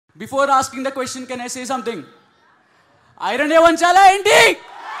Before asking the question, can I say something? Iron Evanchala enti?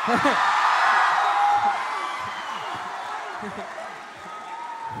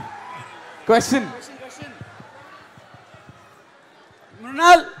 Question.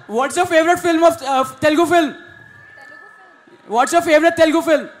 Mrunal, what's your favorite film of Telugu film? What's your favorite Telugu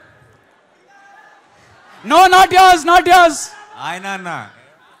film? No, not yours, not yours. Hi, Nanna.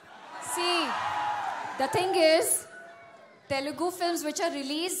 See, the thing is, Telugu films which are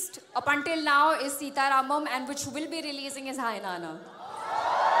released up until now is Sita Ramam, and which will be releasing is Hi Nanna.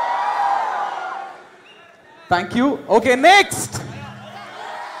 Thank you. Okay, next.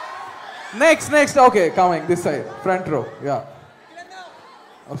 Next. Okay, coming this side, front row. Yeah.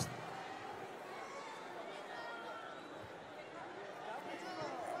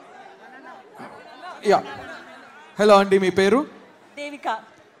 Yeah. Hello, Andy. మీ పేరు?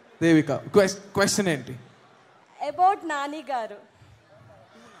 Devika. Question ఏంటి? About Nani garu.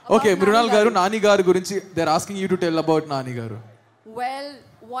 Okay, Mrunal garu, Nani garu gurinchi. They're asking you to tell about Nani garu. Well,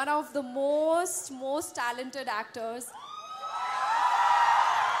 one of the most talented actors.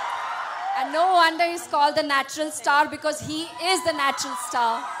 And no wonder he's called the natural star, because he is the natural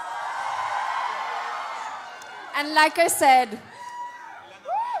star. And like I said,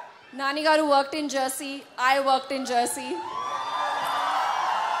 Nani garu worked in Jersey, I worked in Jersey.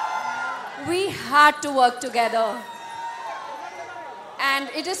 We had to work together. And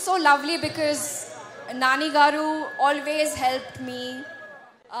it is so lovely because Nani garu always helped me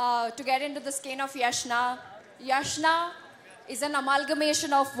to get into the skin of Yashna. Yashna is an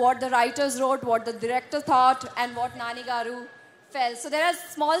amalgamation of what the writers wrote, what the director thought, and what Nani garu felt. So there are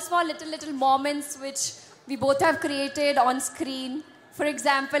small little moments which we both have created on screen. For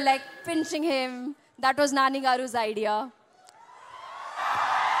example, like pinching him, that was Nani garu's idea.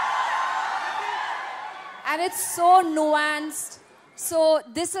 And it's so nuanced. So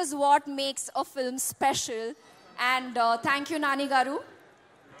this is what makes a film special. And thank you, Nani garu.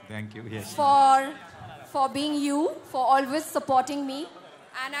 Thank you. Yes. For being you, for always supporting me.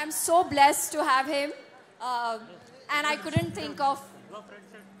 And I'm so blessed to have him. And I couldn't think of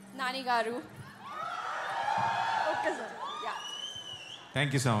Nani garu. Okay, sir. Yeah.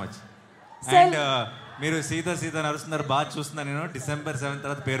 Thank you so much. And మీరు సీత నడుస్తున్నారు బాగా చూస్తున్నా నేను. December 7th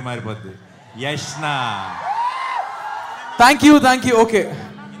తర్వాత పేరు మారిపోద్ది. Yashna. Thank you. Okay.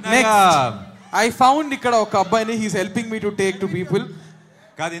 Next. I found ఇక్కడ ఒక అబ్బాయిని, he's helping me to take to people.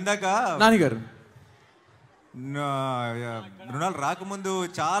 కాదు, ఇందాక నాని గారు మృణాల్ రాకముందు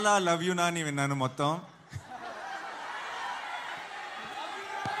చాలా లవ్ యూ నాని విన్నాను మొత్తం.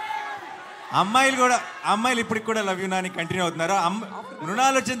 అమ్మాయిలు ఇప్పటికి కూడా లవ్ యూ నాని కంటిన్యూ అవుతున్నారు.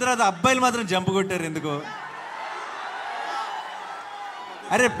 మృణాల్ వచ్చిన తర్వాత అబ్బాయిలు మాత్రం జంప్ కొట్టారు ఎందుకు?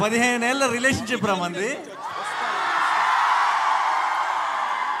 అరే 15 ఏళ్ళ రిలేషన్షిప్ రా మంది,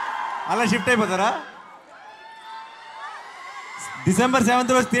 అలా షిఫ్ట్ అయిపోతారా? December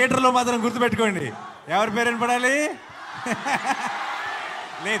 7th రోజు థియేటర్లో మాత్రం గుర్తుపెట్టుకోండి, ఎవరి పేరు పడాలి?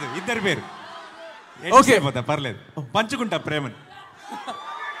 లేదు, ఇద్దరి పేరు. ఓకే, పర్లేదు, పంచుకుంటా ప్రేమని.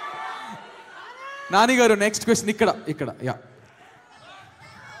 నాని గారు నెక్స్ట్ క్వశ్చన్ ఇక్కడ yeah.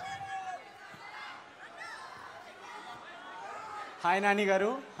 Hi Nani garu,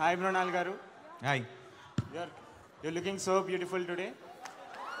 hi Mrunal garu. Hi. You're looking so beautiful today.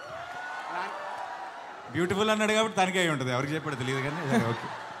 Beautiful అన్నాడు కాబట్టి తనకే అయి ఉంటుంది, ఎవరికి చెప్పాడు తెలియదు కానీ. ఓకే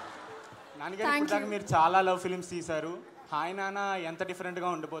నాని గారు, ఇప్పుడు మీరు చాలా లవ్ ఫిల్మ్స్ తీశారు. హాయ్ నాన్న ఎంత డిఫరెంట్గా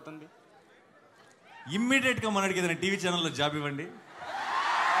ఉండిపోతుంది? ఇమ్మీడియట్గా మనకి ఏదైనా టీవీ ఛానల్లో జాబ్ ఇవ్వండి.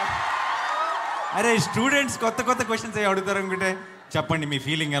 అరే స్టూడెంట్స్ కొత్త క్వశ్చన్స్ అవి అడుగుతారు అనుకుంటే చెప్పండి, మీ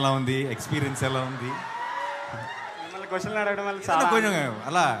ఫీలింగ్ ఎలా ఉంది, ఎక్స్పీరియన్స్ ఎలా ఉంది? మిమ్మల్ని క్వశ్చన్లు అడగడం వల్ల చాలా కొంచెం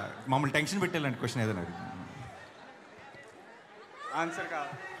అలా మమ్మల్ని టెన్షన్ పెట్టేలాంటి క్వశ్చన్ ఏదైనా అడుగు. ఆన్సర్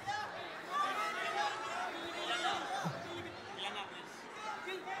కావాలి.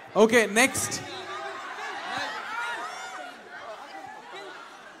 Okay next.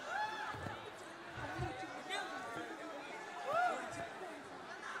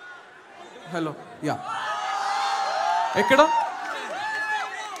 హలో యా, ఎక్కడ?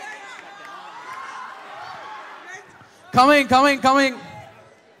 కమింగ్.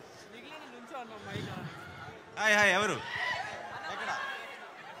 హాయ్ ఎవరు?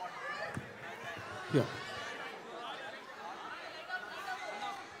 యా.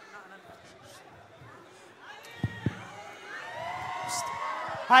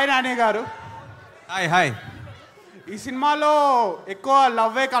 హాయ్ నాని గారు. హాయ్. ఈ సినిమాలో ఎక్కువ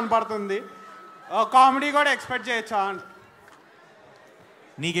లవ్వే కనపడుతుంది, కామెడీ కూడా ఎక్స్పెక్ట్ చేయొచ్చా?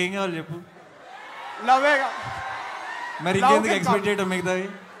 నీకేం కావాలి చెప్పు. లవ్వే. మరి ఇంకెందుకు ఎక్స్పెక్ట్ చేయటం మిగతావి?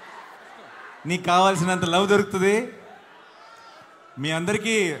 నీకు కావాల్సినంత లవ్ దొరుకుతుంది. మీ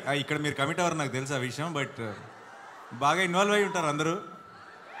అందరికీ ఇక్కడ మీరు కమిట్ అవ్వరు నాకు తెలుసు ఆ విషయం, బట్ బాగా ఇన్వాల్వ్ అయి ఉంటారు అందరూ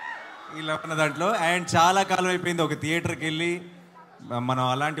ఈ లవ్ అన్న దాంట్లో. అండ్ చాలా కాలం అయిపోయింది ఒక థియేటర్కి వెళ్ళి మనం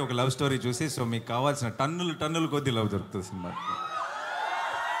అలాంటి ఒక లవ్ స్టోరీ చూసి. సో మీకు కావాల్సిన టన్నులు కొద్ది లవ్ దొరుకుతుంది cinema.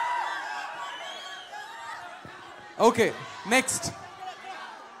 Okay, next.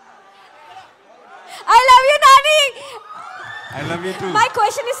 I love you, Nani. I love you too. My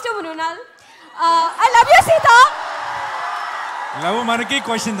question is to Mrunal. I love you, Sita. Love మనకి,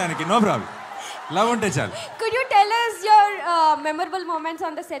 క్వశ్చన్ దానికి, నో ప్రాబ్లం. లవ్ ఉంటే చాలు. Could you tell us your memorable moments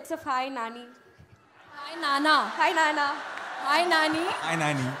on the sets of Hi, Nani? Hi, Nanna. Hi, Nana. Hi, Nani. Hi,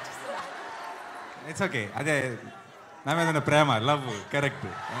 Nani. It's okay. అదే నా మీద ఉన్న ప్రేమ, love. Correct,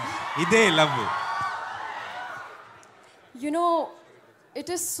 ఇదే love. You know, it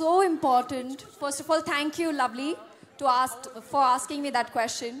is so important. First of all, thank you, Lovely, for asking me that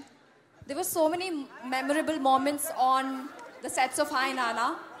question. There were so many memorable moments on the sets of Hi, Nanna.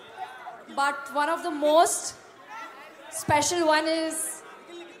 But one of the most special one is,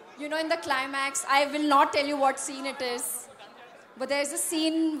 you know, in the climax, I will not tell you what scene it is, but there's a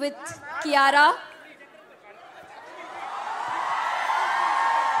scene with Kiara.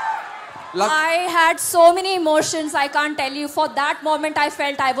 I had so many emotions, I can't tell you. For that moment, I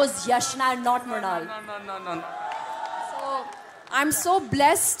felt I was Yashna and not Mrunal. No. So, I'm so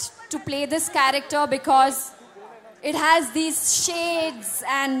blessed to play this character because it has these shades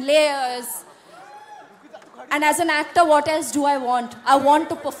and layers. And as an actor, what else do I want? I want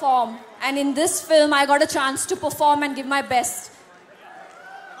to perform. And in this film, I got a chance to perform and give my best.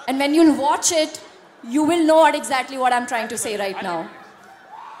 And when you'll watch it, you will know exactly what I'm trying to say right now.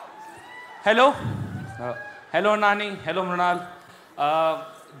 Hello. Hello, Nani. Hello, Mrunal.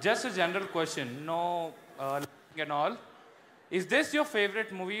 Just a general question. No and all. Is this your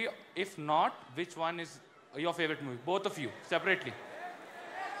favorite movie? If not, which one is your favorite movie? Both of you, separately.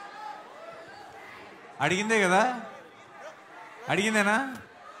 అడిగిందే కదా, అడిగిందేనా?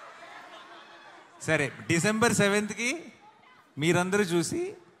 సరే, December 7th మీరందరూ చూసి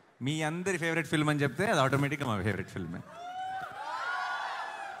మీ అందరి favourite film అని చెప్తే అది ఆటోమేటిక్గా మా ఫేవరెట్ ఫిల్మే.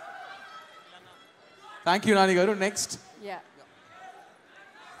 థ్యాంక్ యూ నాని గారు. Next. Yeah.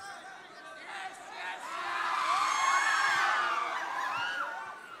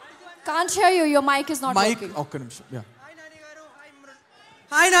 Can't hear you. Your mic is not working. ఒక్క నిమిషం. Yeah.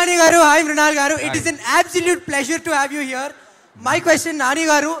 Hi Nani garu, hi Mrunal garu. It is an absolute pleasure to have you here. My question, Nani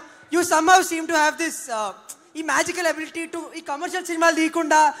garu, you somehow seem to have this ఈ magical ability to ఈ commercial సినిమాలు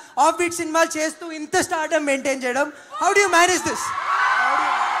తీయకుండా off beat సినిమాలు చేస్తూ ఇంత stardom maintain చేయడం. How do you manage this?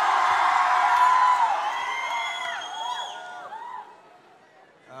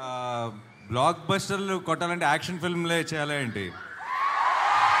 Black బస్టర్లు కొట్టాలంటే action ఫిల్మ్లే చేయాలా ఏంటి?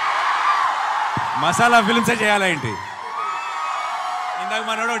 మసాలా ఫిల్మ్సే చేయాలా ఏంటి? ఇందాక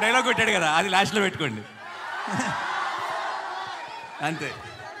మనోడు డైలాగ్ కొట్టాడు కదా, అది లాస్ట్లో పెట్టుకోండి అంతే.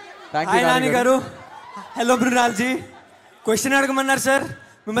 హాయ్ నాని గారు. Hello Mrunal G. Question అడగమన్నారు sir.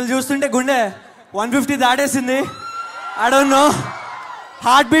 మిమ్మల్ని చూస్తుంటే గుండె 150 దాటేసింది. I don't know,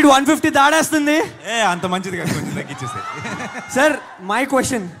 heart beat 150 దాటేస్తుంది. అంత మంచిది కాదు, కొంచెం తగ్గించేస్తే. Sir my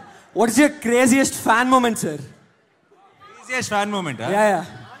question, what is your craziest fan moment sir? Craziest fan moment?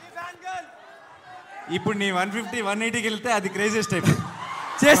 ఇప్పుడు నీ 150 180కి వెళ్తే అది క్రేజియస్ట్ అయిపోయింది.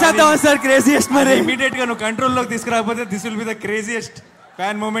 చేసేద్దాం సార్ క్రేజియస్ట్. మరి ఇమీడియట్ గా నువ్వు కంట్రోల్లోకి తీసుకురాకపోతే this will be the craziest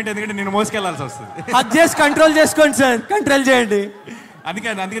fan moment. ఎందుకంటే నేను మోసుకెళ్లాల్సి వస్తుంది. హక్ చేసి కంట్రోల్ చేసుకోండి సార్, కంట్రోల్ చేయండి.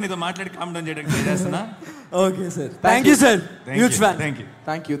 అందుకే నీతో మాట్లాడి కామ్ డౌన్ చేయడానికి ట్రై చేస్తున్నా. Okay sir, thank you sir. Huge fan.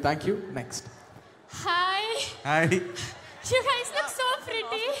 Thank you. Next. Hi. You guys look so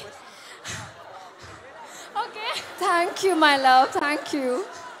pretty. Okay. Thank you, my love. Thank you.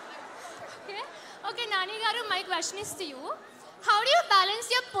 Okay, Nani garu, my question is to you. How do you balance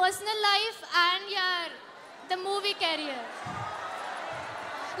your personal life and the movie career?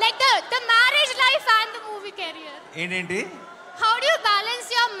 Like the marriage life and the movie career. ఏంటి? How do you balance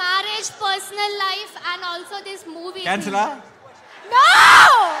your marriage, personal life and also this movie? Cancel ah? No!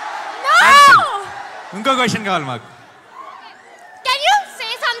 ఇంకో question కావాలి మాకు. Can you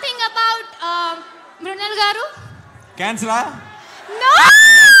say something about Mrunal garu? Cancel ah? No!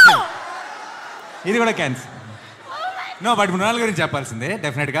 ఇది కూడా cancel. No, but Mrunal గురించి చెప్పాల్సిందే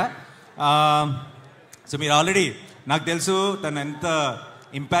డెఫినెట్గా. So మీరు ఆల్రెడీ, నాకు తెలుసు తను ఎంత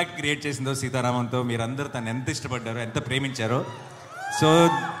ఇంపాక్ట్ క్రియేట్ చేసిందో సీతారామంతో. మీరందరూ తను ఎంత ఇష్టపడ్డారో, ఎంత ప్రేమించారో. సో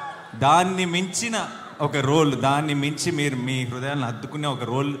దాన్ని మించిన ఒక రోల్, దాన్ని మించి మీరు మీ హృదయాలను హత్తుకునే ఒక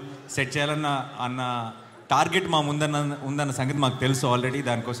రోల్ సెట్ చేయాలన్న టార్గెట్ మా ఉందన్న సంగతి మాకు తెలుసు ఆల్రెడీ.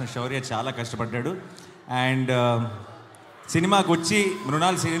 దానికోసం శౌర్య చాలా కష్టపడ్డాడు. అండ్ సినిమాకి వచ్చి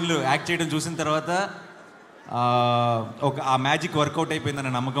మృణాల్ సీన్లు యాక్ట్ చేయడం చూసిన తర్వాత ఒక ఆ మ్యాజిక్ వర్కౌట్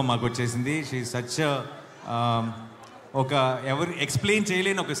అయిపోయిందన్న నమ్మకం మాకు వచ్చేసింది. షీ సచ్ ఒక ఎవరు ఎక్స్ప్లెయిన్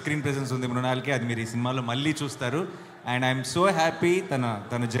చేయలేని ఒక స్క్రీన్ ప్రెజెన్స్ ఉంది మృణాల్కి. అది మీరు ఈ సినిమాలో మళ్ళీ చూస్తారు. అండ్ ఐఎమ్ సో హ్యాపీ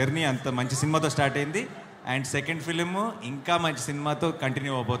తన జర్నీ అంత మంచి సినిమాతో స్టార్ట్ అయింది. అండ్ సెకండ్ ఫిలిం ఇంకా మంచి సినిమాతో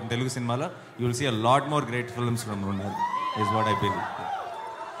కంటిన్యూ అవబోతుంది తెలుగు సినిమాలో. You will see a lot more great films from Mrunal is what I believe.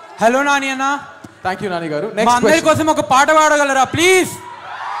 Hello Nani అన్న. థ్యాంక్ యూ నాని గారు. మా అందరి కోసం ఒక పాట పాడగలరా ప్లీజ్?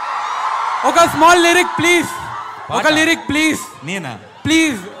 ఒక స్మాల్ లిరిక్ ప్లీజ్. ఒక లిరిక్ ప్లీజ్. నేనా?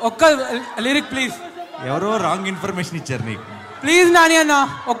 ప్లీజ్ ఒక్క లిరిక్ ప్లీజ్. ఎవరో రాంగ్ ఇన్ఫర్మేషన్ ఇచ్చారు నీకు. ప్లీజ్ నాని అన్న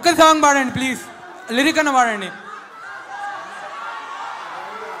ఒక్క సాంగ్ పాడండి ప్లీజ్. లిరిక్ అన్న పాడండి.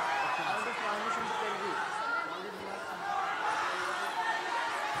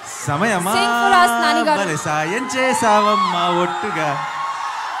 సమయమా సాయం చేసావమ్మా ఒట్టుగా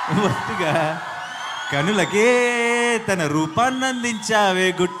ఒట్టుగా కనులకే తన రూపాన్ని అందించావే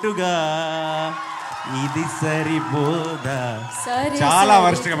గుట్టుగా ఇది సరిపోదా. చాలా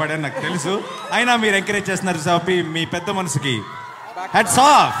వర్స్ట్గా పడాను నాకు తెలుసు, అయినా మీరు ఎంకరేజ్ చేస్తున్నారు సాపి మీ పెద్ద మనసుకి. Hats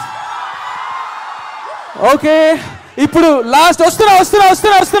off. ఓకే ఇప్పుడు లాస్ట్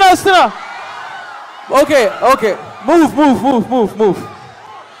వస్తున్నా. Okay move.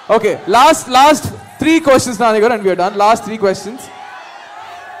 Okay, last 3 questions, Nani garu, and we are done. Last 3 questions.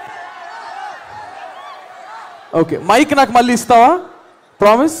 Okay, mic నాకు మళ్ళీ ఇస్తావా?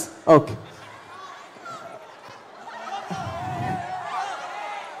 Promise? Okay.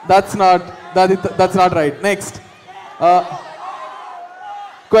 That's not right. Next.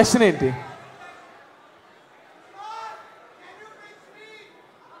 Question ఏంటి?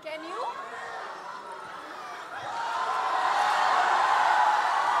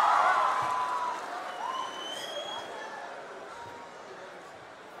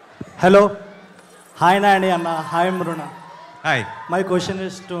 Hello. Hi Nani Anna. Hi Mruna. Hi. My question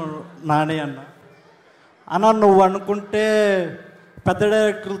is to Nani Anna. Anna, నువ్వు అనుకుంటే పెద్ద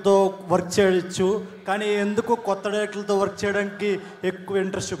డైరెక్టర్లతో work చేయొచ్చు, కానీ ఎందుకు కొత్త డైరెక్టర్లతో వర్క్ చేయడానికి ఎక్కువ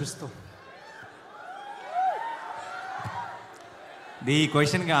ఇంట్రెస్ట్ చూపిస్తావు? ఈ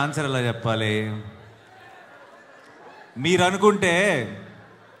క్వశ్చన్కి ఆన్సర్ ఎలా చెప్పాలి? మీరు అనుకుంటే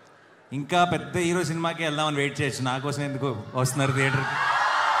ఇంకా పెద్ద హీరో సినిమాకి వెళ్దామని వెయిట్ చేయొచ్చు, నా కోసం ఎందుకు వస్తున్నారు థియేటర్కి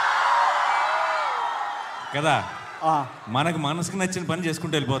కదా? మనకు మనసుకు నచ్చిన పని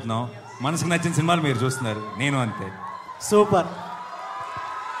చేసుకుంటూ వెళ్ళిపోతున్నాం. మనసుకు నచ్చిన సినిమాలు మీరు చూస్తున్నారు, నేను అంతే. Super.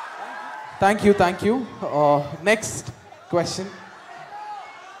 Thank you. Next question.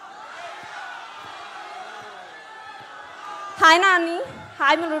 Hi Nani.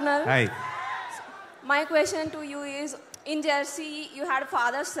 Hi Mrunal. Hi. My question to you is, in Jersey you had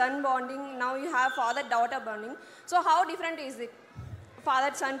father-son bonding, now you have father-daughter bonding. So how different is it?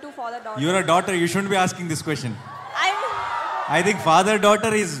 Father-son to father-daughter. You're a daughter, you shouldn't be asking this question. I think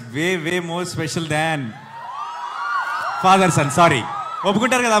father-daughter is way more special than father-son. Sorry.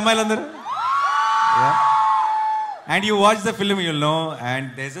 ఒప్పుకుంటారు కదా అమ్మాయిలందరూ? And you watch the film, you'll know, and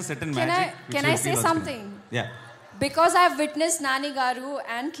there's a certain magic. Can I say something? Yeah. Because I've witnessed Nani Garu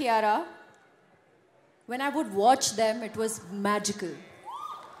and Kiara, when I would watch them, it was magical.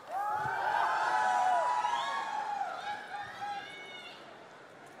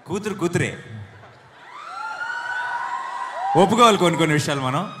 కూతురే ఒప్పుకోవాలి కొన్ని విషయాలు.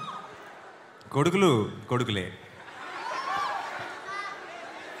 మనం కొడుకులే.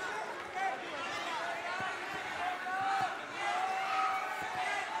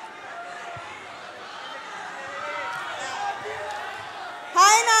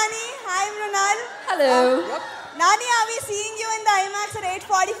 Hi Nani, hi Mrunal. Hello. Nani, are we seeing you in the IMAX at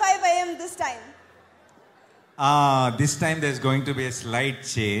 8:45 AM this time? This time there's going to be a slight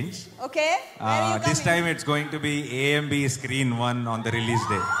change. Okay. This time it's going to be AMB Screen 1 on the release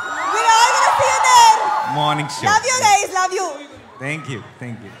day. We're all going to see you there. Morning show. Love you guys, love you. Thank you.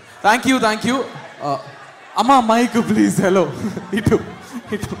 Amma, mic please. Hello. Itu.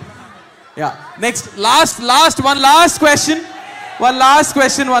 Yeah. Next, one last question.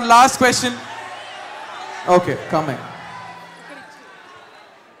 Okay, coming.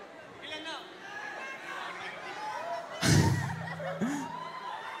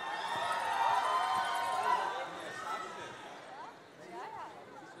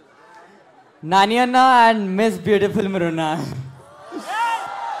 Nani Anna and Miss Beautiful Mrunal.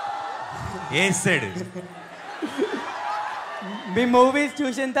 Yes, said. Me movies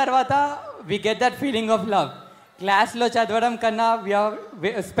చూసిన తర్వాత we get that feeling of love. క్లాస్లో చదవడం కన్నా we are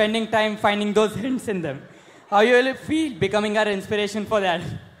spending time finding those hints in them. How you will feel becoming our inspiration for that?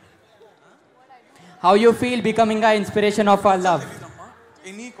 How you feel becoming our inspiration of our love?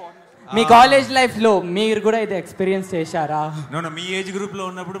 Me college లైఫ్లో మీరు కూడా ఇది experience చేశారా? No మీ age గ్రూప్లో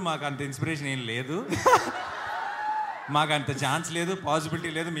ఉన్నప్పుడు మాకు అంత inspiration ఏం లేదు. మాకు అంత ఛాన్స్ లేదు, పాసిబిలిటీ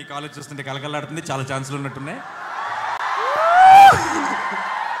లేదు. మీ కాలేజ్ చూస్తుంటే కలకలాడుతుంది, చాలా ఛాన్సులు ఉన్నట్టున్నాయి.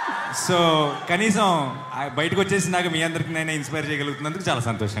 సో కనీసం బయటకు వచ్చేసి నాకు మీ అందరికి నేను ఇన్స్పైర్ చేయగలుగుతున్నందుకు చాలా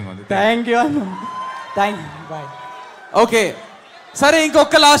సంతోషంగా ఉంది. థ్యాంక్ యూ అన్న. Thank you. బాయ్. ఓకే, సరే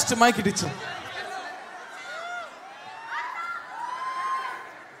ఇంకొక లాస్ట్ మైక్ ఇచ్చు.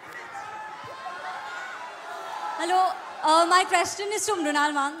 Hello, my question is to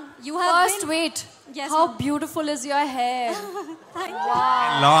Mrunal ma'am. You have First, wait. Yes, How ma'am. beautiful is your hair? Thank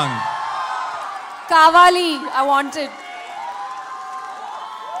Wow. Long. Kavali, I want it.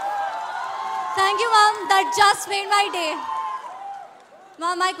 Thank you, ma'am. That just made my day.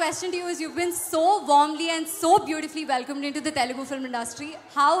 Ma'am, my question to you is, you've been so warmly and so beautifully welcomed into the Telugu film industry.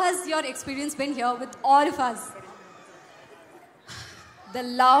 How has your experience been here with all of us? The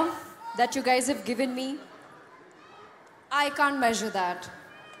love that you guys have given me, I can't measure that.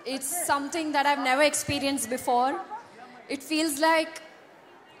 It's something that I've never experienced before. It feels like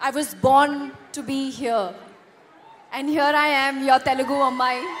I was born to be here. And here I am, your Telugu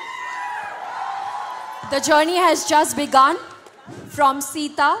Ammaadi. The journey has just begun. From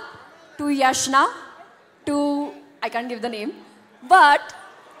Sita to Yashna to, I can't give the name, but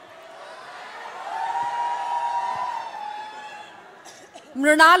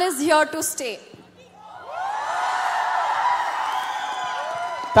Mrunal is here to stay.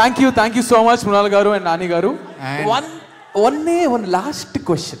 Thank you so much, Mrunal garu and Nani garu. One last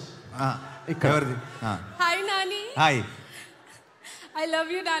question. Hi Nani. Hi. I love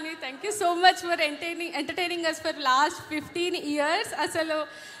you, Nani. Thank you so much for entertaining us for last 15 years. Asalu,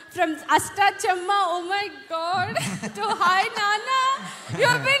 from Asta Chamma, oh my God, to Hi Nanna.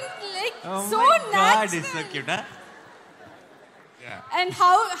 You've been like so natural. God, it's so cute, huh? Yeah. And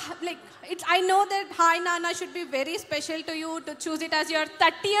how, like, I know that Hi Nanna should be very special to you to choose it as your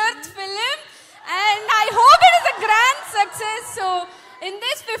 30th film. And I hope it is a grand success. So, in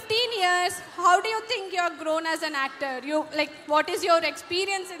this 15 years, how do you think you have grown as an actor? What is your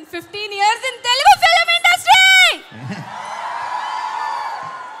experience in 15 years in Telugu film industry?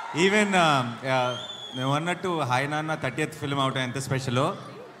 Even నువ్వు అన్నట్టు hi నాన్న 30th film అవటం ఎంత స్పెషలో,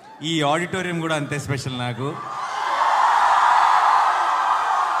 ఈ auditorium కూడా అంతే special నాకు.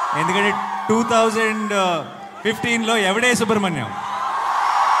 ఎందుకంటే 2015లో ఎవడే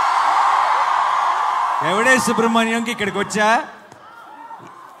సుబ్రహ్మణ్యంకి ఇక్కడికి వచ్చా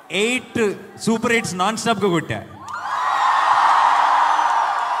 8 సూపర్ హిట్స్ నాన్ స్టాప్గా కొట్టా.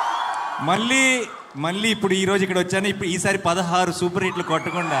 మళ్ళీ ఇప్పుడు ఈరోజు ఇక్కడ వచ్చాను. ఇప్పుడు ఈసారి 16 సూపర్ హిట్లు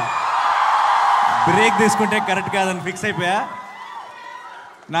కొట్టకుండా బ్రేక్ తీసుకుంటే కరెక్ట్ కాదని ఫిక్స్ అయిపోయా.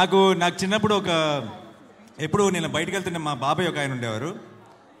 నాకు చిన్నప్పుడు ఎప్పుడు నేను బయటకు వెళ్తుంటే మా బాబాయ్ ఒక ఆయన ఉండేవారు.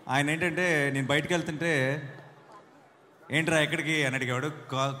 ఆయన ఏంటంటే నేను బయటకు వెళ్తుంటే ఏంట్రా ఎక్కడికి అని అడిగేవాడు.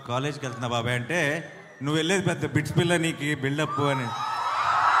 కాలేజ్కి వెళ్తున్నా బాబాయ్ అంటే, నువ్వు వెళ్ళేది పెద్ద బిట్స్ పిల్ల, నీకు బిల్డప్ అని.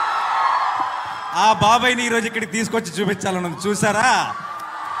 ఆ బాబాయ్ని ఈరోజు ఇక్కడికి తీసుకొచ్చి చూపించాలని ఉంది. చూసారా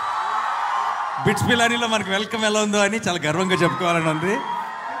బిట్స్ పిల్లానిలో మనకు వెల్కమ్ ఎలా ఉందో అని చాలా గర్వంగా చెప్పుకోవాలని ఉంది.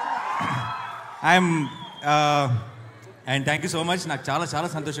 And thank you so much. నాకు చాలా చాలా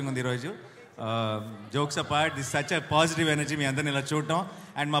సంతోషంగా ఉంది ఈరోజు. Jokes apart, this such a positive energy మీ అందరిని ఇలా చూడటం.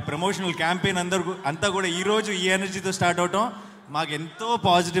 అండ్ మా ప్రమోషనల్ క్యాంపెయిన్ అంతా కూడా ఈరోజు ఈ ఎనర్జీతో స్టార్ట్ అవటం మాకు ఎంతో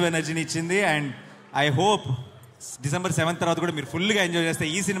పాజిటివ్ ఎనర్జీని ఇచ్చింది. And I hope December 7th తర్వాత కూడా మీరు ఫుల్గా ఎంజాయ్ చేస్తే,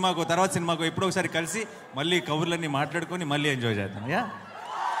 ఈ సినిమాకు తర్వాత సినిమాకు ఎప్పుడో ఒకసారి కలిసి మళ్ళీ కబుర్లన్నీ మాట్లాడుకొని మళ్ళీ ఎంజాయ్ చేద్దాం. యా.